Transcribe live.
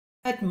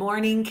Good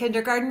morning,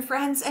 kindergarten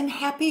friends, and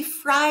happy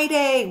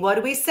Friday. What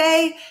do we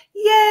say? Yay,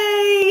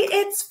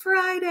 it's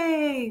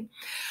Friday.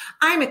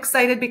 I'm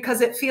excited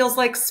because it feels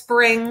like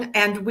spring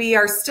and we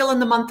are still in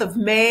the month of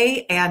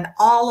May and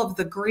all of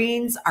the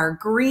greens are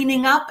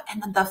greening up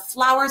and the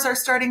flowers are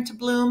starting to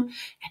bloom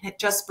and it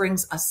just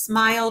brings a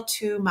smile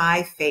to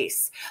my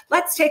face.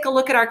 Let's take a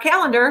look at our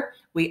calendar.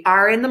 We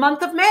are in the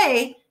month of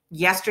May.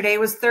 Yesterday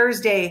was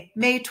Thursday,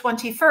 May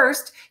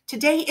 21st.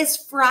 Today is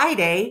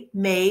Friday,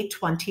 May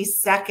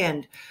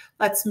 22nd.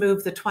 Let's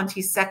move the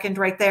 22nd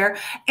right there.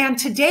 And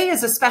today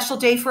is a special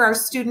day for our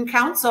student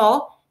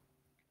council.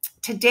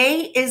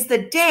 Today is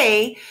the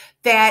day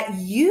that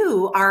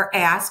you are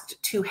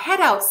asked to head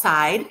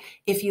outside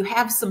if you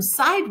have some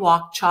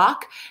sidewalk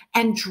chalk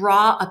and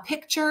draw a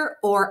picture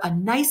or a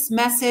nice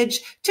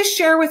message to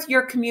share with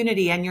your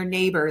community and your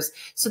neighbors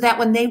so that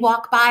when they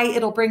walk by,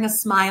 it'll bring a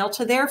smile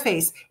to their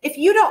face. If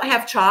you don't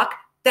have chalk,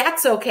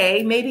 that's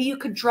okay. Maybe you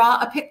could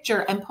draw a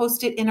picture and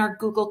post it in our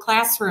Google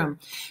Classroom.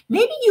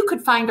 Maybe you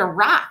could find a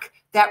rock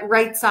that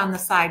writes on the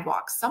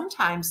sidewalk.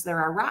 Sometimes there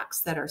are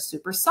rocks that are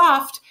super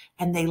soft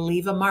and they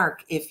leave a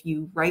mark if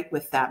you write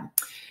with them.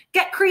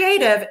 Get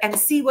creative and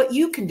see what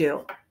you can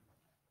do.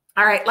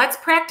 All right, let's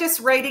practice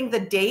writing the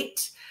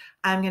date.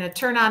 I'm going to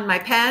turn on my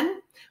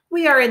pen.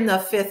 We are in the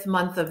 5th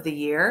month of the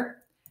year.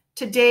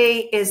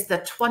 Today is the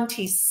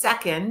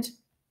 22nd,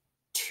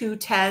 2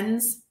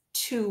 tens,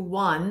 2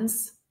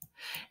 ones,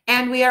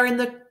 and we are in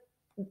the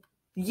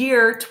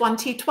year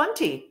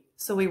 2020.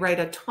 So we write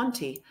a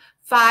 20.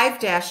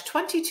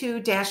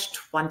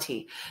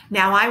 5-22-20.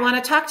 Now I want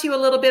to talk to you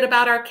a little bit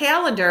about our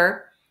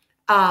calendar.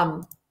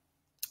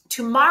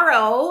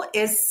 Tomorrow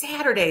is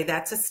Saturday.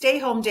 That's a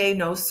stay-home day,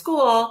 no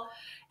school.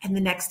 And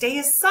the next day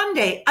is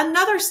Sunday,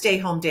 another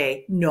stay-home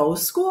day, no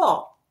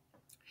school.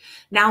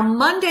 Now,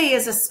 Monday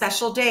is a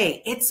special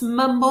day. It's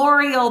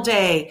Memorial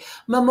Day.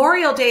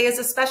 Memorial Day is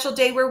a special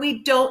day where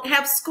we don't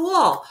have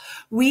school.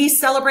 We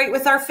celebrate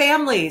with our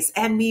families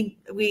and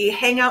we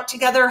hang out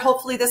together.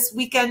 Hopefully this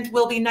weekend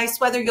will be nice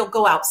weather. You'll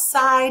go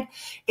outside.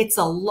 It's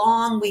a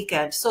long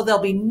weekend. So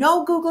there'll be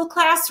no Google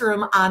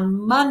Classroom on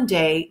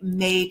Monday,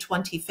 May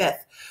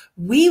 25th.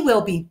 We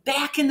will be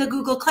back in the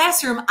Google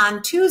Classroom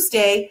on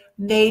Tuesday,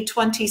 May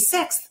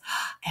 26th.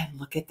 And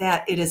look at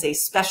that. It is a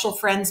special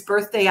friend's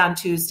birthday on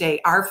Tuesday.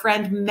 Our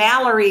friend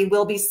Mallory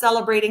will be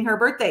celebrating her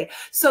birthday.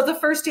 So the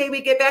first day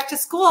we get back to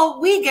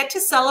school, we get to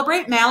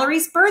celebrate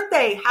Mallory's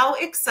birthday. How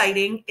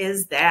exciting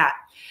is that?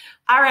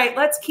 All right,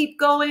 let's keep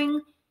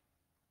going.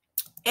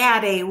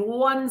 Add a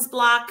ones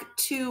block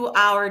to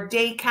our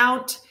day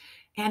count.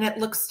 And it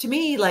looks to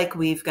me like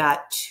we've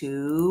got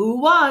 2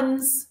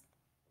 ones.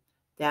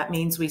 That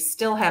means we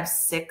still have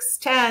 6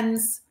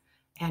 tens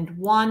and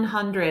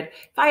 100.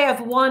 If I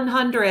have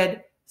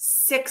 100,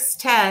 6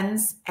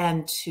 tens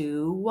and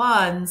 2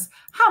 ones,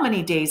 how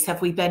many days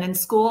have we been in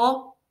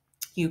school?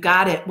 You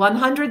got it,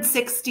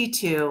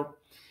 162.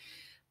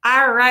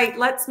 All right,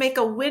 let's make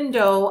a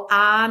window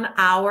on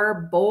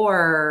our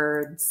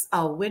boards.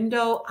 A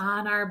window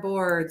on our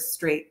boards,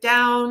 straight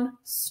down,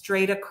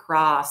 straight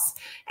across.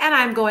 And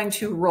I'm going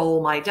to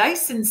roll my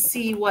dice and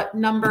see what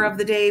number of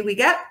the day we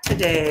get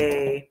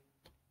today.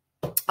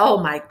 Oh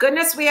my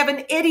goodness, we have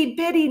an itty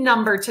bitty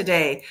number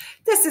today.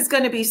 This is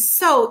going to be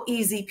so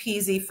easy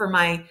peasy for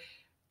my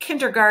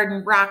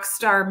kindergarten rock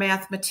star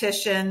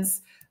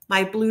mathematicians.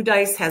 My blue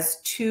dice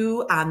has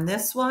 2 on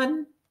this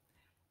one.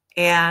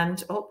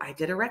 And, oh, I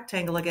did a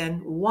rectangle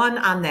again. 1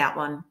 on that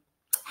one.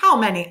 How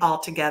many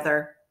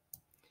altogether?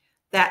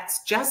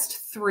 That's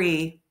just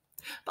 3.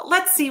 But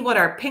let's see what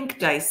our pink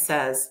dice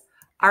says.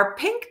 Our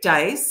pink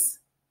dice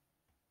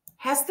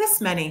has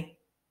this many.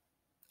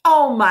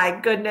 Oh my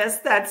goodness,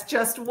 that's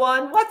just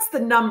 1. What's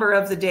the number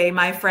of the day,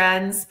 my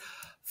friends?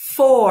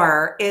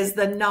 4 is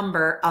the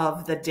number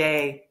of the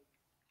day.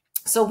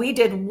 So we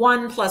did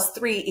 1 plus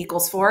 3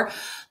 equals 4.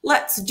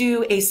 Let's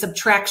do a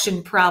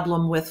subtraction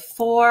problem with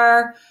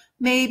 4.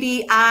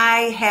 Maybe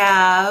I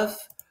have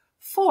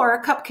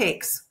 4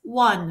 cupcakes.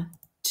 1,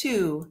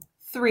 2,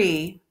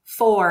 3,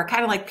 4.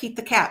 Kind of like Pete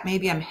the cat.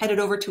 Maybe I'm headed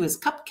over to his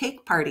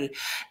cupcake party.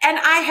 And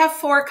I have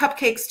 4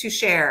 cupcakes to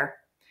share.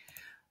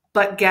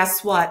 But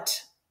guess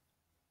what?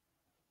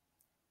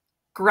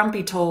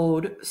 Grumpy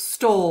Toad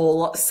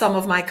stole some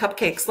of my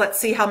cupcakes. Let's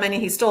see how many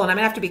he stole. And I'm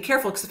going to have to be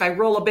careful because if I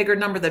roll a bigger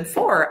number than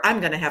 4, I'm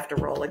going to have to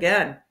roll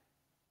again.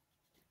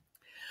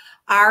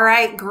 All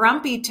right,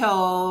 Grumpy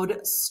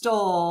Toad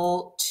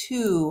stole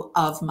 2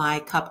 of my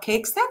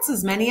cupcakes. That's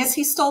as many as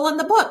he stole in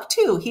the book,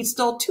 too. He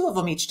stole 2 of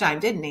them each time,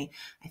 didn't he?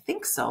 I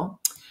think so.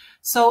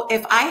 So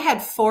if I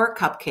had 4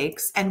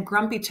 cupcakes and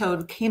Grumpy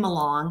Toad came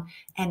along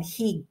and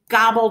he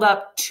gobbled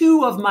up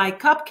 2 of my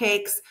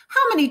cupcakes,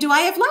 how many do I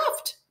have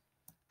left?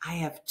 I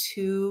have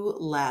 2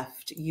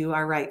 left. You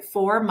are right.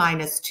 4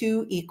 minus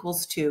 2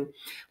 equals 2.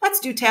 Let's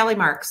do tally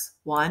marks.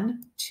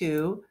 1,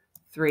 2,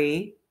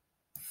 3,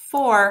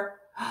 4.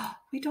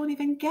 We don't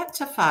even get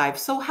to 5.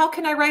 So how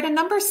can I write a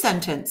number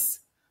sentence?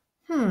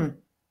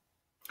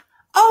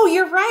 Oh,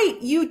 you're right.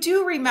 You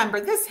do remember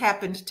this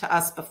happened to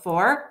us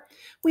before.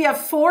 We have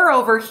 4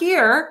 over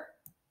here.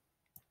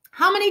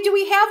 How many do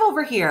we have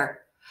over here?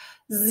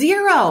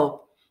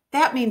 0.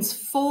 That means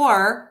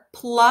 4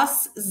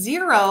 plus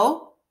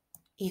 0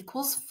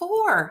 equals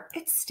 4.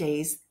 It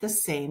stays the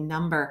same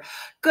number.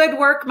 Good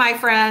work, my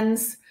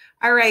friends.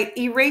 All right,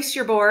 erase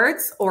your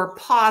boards or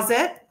pause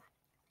it.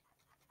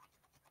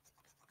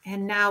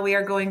 And now we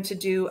are going to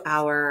do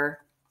our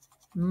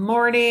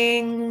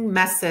morning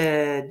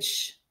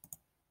message.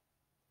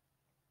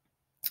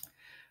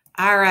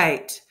 All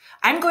right,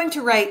 I'm going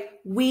to write,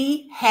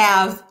 we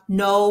have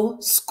no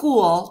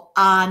school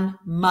on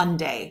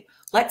Monday.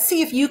 Let's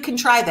see if you can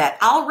try that.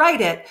 I'll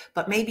write it,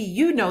 but maybe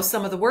you know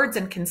some of the words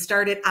and can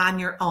start it on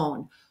your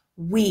own.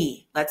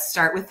 We, let's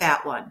start with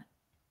that one.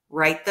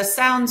 Write the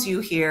sounds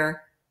you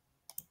hear.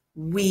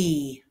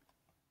 We.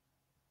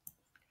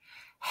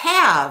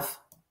 Have.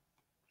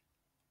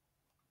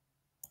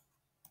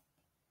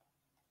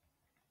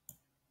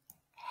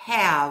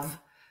 Have.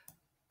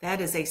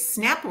 That is a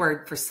snap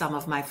word for some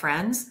of my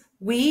friends.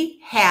 We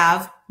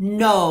have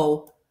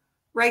no.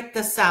 Write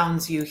the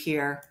sounds you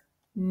hear.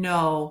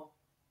 No.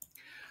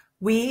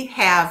 We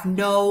have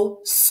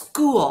no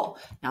school.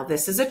 Now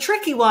this is a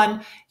tricky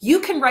one. You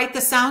can write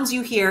the sounds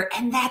you hear,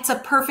 and that's a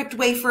perfect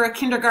way for a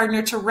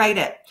kindergartner to write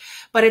it.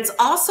 But it's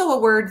also a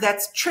word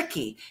that's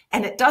tricky,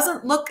 and it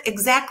doesn't look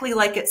exactly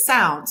like it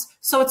sounds.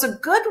 So it's a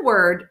good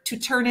word to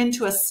turn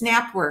into a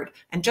snap word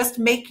and just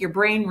make your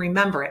brain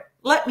remember it.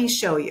 Let me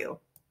show you.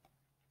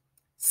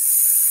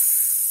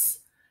 S,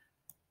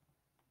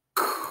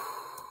 k,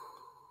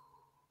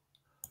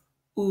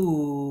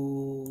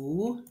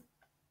 oo,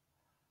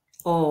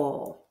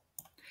 o.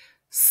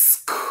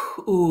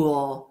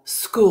 School,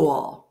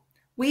 school.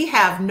 We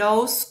have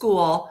no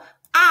school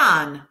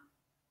on.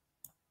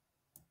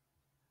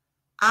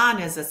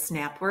 On is a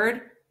snap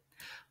word.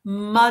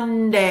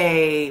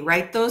 Monday.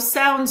 Write those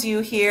sounds you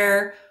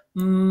hear.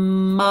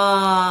 Monday.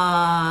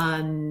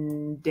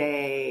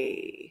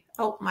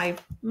 Oh, my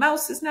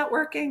mouse is not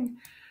working.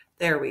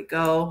 There we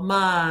go.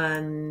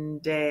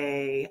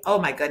 Monday. Oh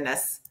my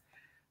goodness.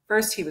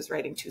 First he was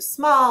writing too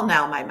small.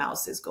 Now my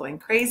mouse is going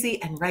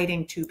crazy and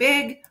writing too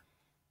big.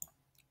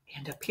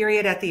 And a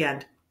period at the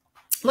end.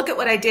 Look at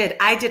what I did.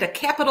 I did a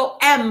capital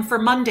M for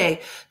Monday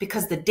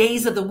because the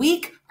days of the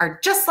week are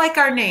just like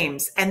our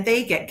names and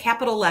they get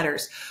capital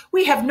letters.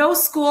 We have no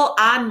school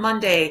on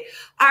Monday.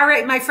 All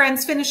right, my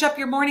friends, finish up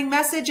your morning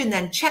message and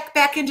then check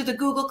back into the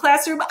Google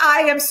Classroom.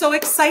 I am so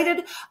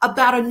excited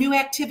about a new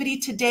activity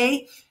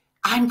today.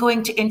 I'm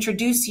going to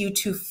introduce you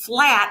to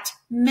Flat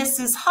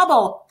Mrs.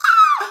 Hubble.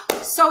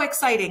 So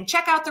exciting.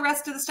 Check out the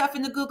rest of the stuff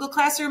in the Google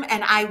Classroom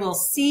and I will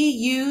see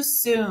you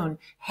soon.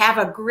 Have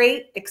a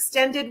great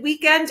extended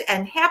weekend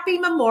and happy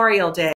Memorial Day.